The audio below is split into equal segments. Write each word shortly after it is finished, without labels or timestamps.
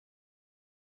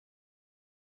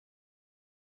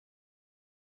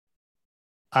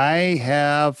I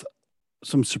have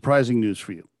some surprising news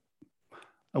for you.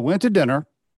 I went to dinner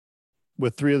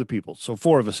with three other people, so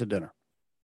four of us at dinner,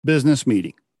 business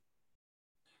meeting.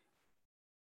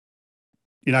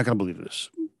 You're not going to believe this.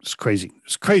 It's crazy.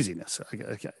 It's craziness. I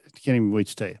can't even wait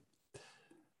to tell you.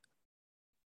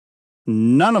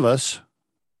 None of us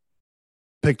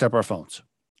picked up our phones.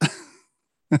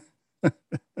 I'm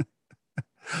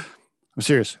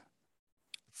serious.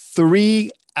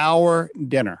 3-hour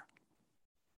dinner.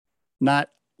 Not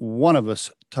one of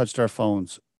us touched our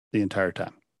phones the entire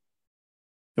time.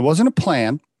 It wasn't a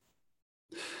plan.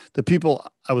 The people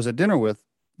I was at dinner with,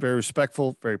 very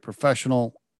respectful, very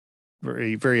professional,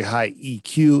 very, very high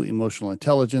EQ, emotional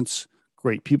intelligence,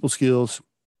 great people skills.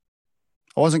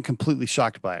 I wasn't completely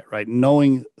shocked by it, right?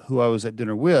 Knowing who I was at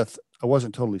dinner with, I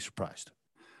wasn't totally surprised.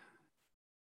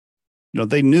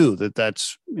 They knew that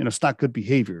that's, it's not good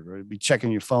behavior, right? Be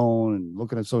checking your phone and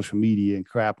looking at social media and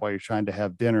crap while you're trying to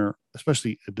have dinner,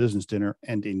 especially a business dinner,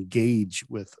 and engage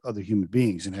with other human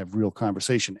beings and have real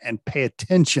conversation and pay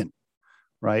attention,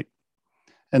 right?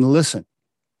 And listen.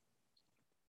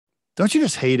 Don't you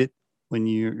just hate it when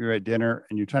you're at dinner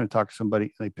and you're trying to talk to somebody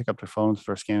and they pick up their phone and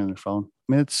start scanning their phone?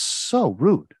 I mean, it's so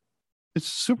rude. It's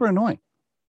super annoying.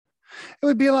 It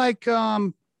would be like,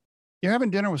 you're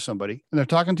having dinner with somebody and they're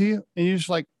talking to you and you just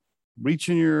like reach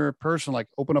in your purse and like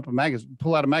open up a magazine,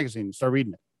 pull out a magazine and start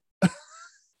reading it.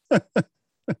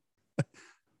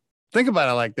 Think about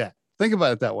it like that. Think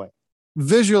about it that way.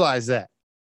 Visualize that.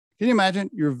 Can you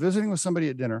imagine you're visiting with somebody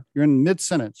at dinner, you're in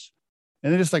mid-sentence,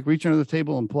 and they just like reach under the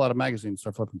table and pull out a magazine and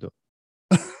start flipping through it.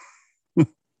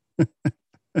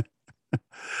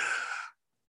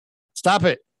 Stop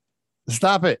it.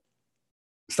 Stop it.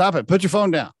 Stop it. Put your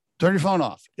phone down. Turn your phone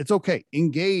off. It's okay.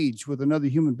 Engage with another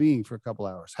human being for a couple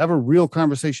hours. Have a real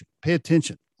conversation. Pay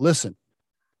attention. Listen.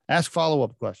 Ask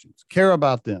follow-up questions. Care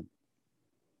about them.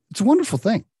 It's a wonderful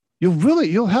thing.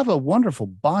 You'll have a wonderful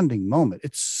bonding moment.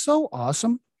 It's so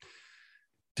awesome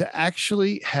to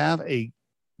actually have a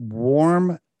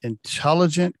warm,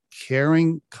 intelligent,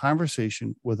 caring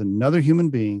conversation with another human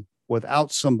being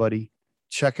without somebody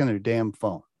checking their damn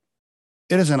phone.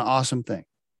 It is an awesome thing.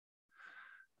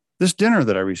 This dinner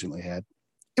that I recently had,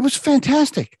 it was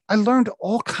fantastic. I learned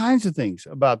all kinds of things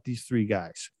about these three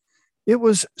guys. It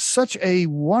was such a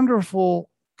wonderful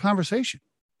conversation.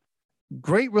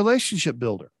 Great relationship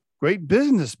builder, great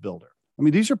business builder. I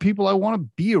mean, these are people I want to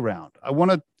be around. I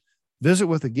want to visit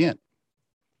with again.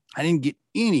 I didn't get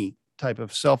any type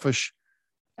of selfish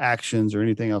actions or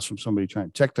anything else from somebody trying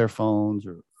to check their phones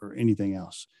or anything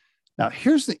else. Now,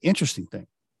 here's the interesting thing.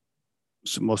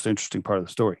 It's the most interesting part of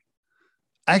the story.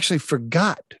 I actually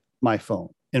forgot my phone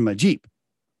in my Jeep.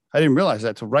 I didn't realize that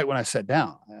until right when I sat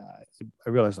down. I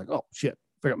realized like, oh shit,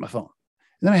 I forgot my phone.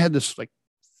 And then I had this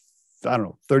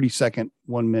 30-second,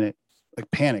 1 minute,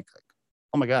 panic. Like,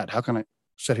 oh my God, how can I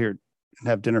sit here and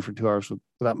have dinner for 2 hours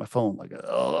without my phone?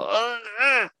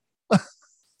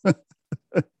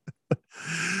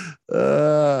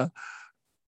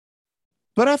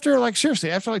 But after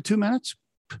 2 minutes,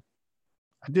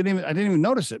 I didn't even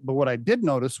notice it. But what I did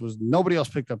notice was nobody else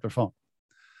picked up their phone.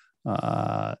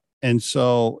 And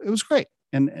so it was great.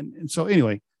 And so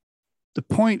anyway, the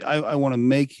point I want to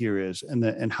make here is,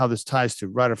 and how this ties to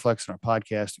Rider Flex and our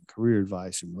podcast and career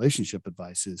advice and relationship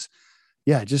advice is,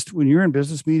 just when you're in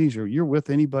business meetings or you're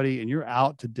with anybody and you're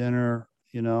out to dinner,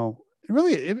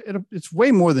 it's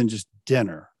way more than just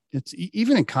dinner. It's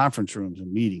even in conference rooms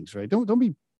and meetings, right? Don't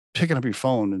be picking up your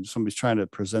phone and somebody's trying to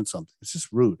present something. It's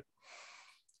just rude.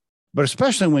 But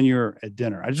especially when you're at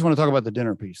dinner, I just want to talk about the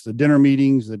dinner piece, the dinner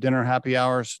meetings, the dinner happy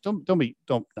hours. Don't be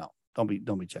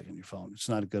checking your phone. It's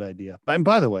not a good idea. And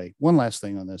by the way, one last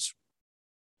thing on this.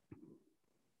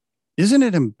 Isn't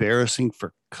it embarrassing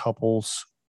for couples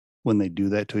when they do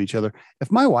that to each other?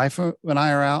 If my wife and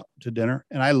I are out to dinner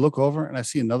and I look over and I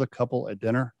see another couple at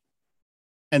dinner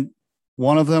and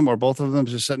one of them or both of them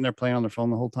is just sitting there playing on their phone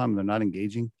the whole time and they're not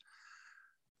engaging,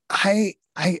 I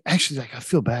actually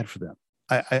feel bad for them.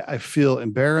 I feel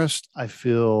embarrassed. I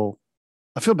feel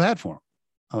bad for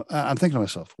them. I'm thinking to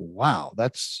myself, wow,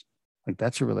 that's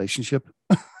a relationship.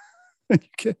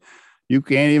 You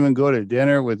can't even go to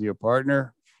dinner with your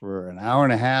partner for an hour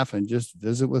and a half and just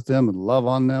visit with them and love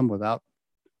on them without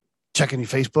checking your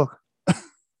Facebook.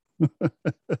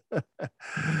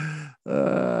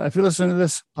 If you're listening to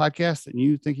this podcast and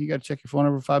you think you got to check your phone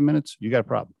every 5 minutes, you got a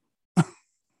problem.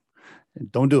 And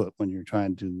don't do it when you're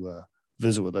trying to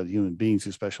visit with other human beings,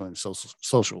 especially in a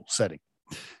social setting.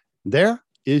 There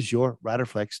is your Rider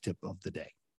Flex tip of the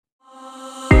day.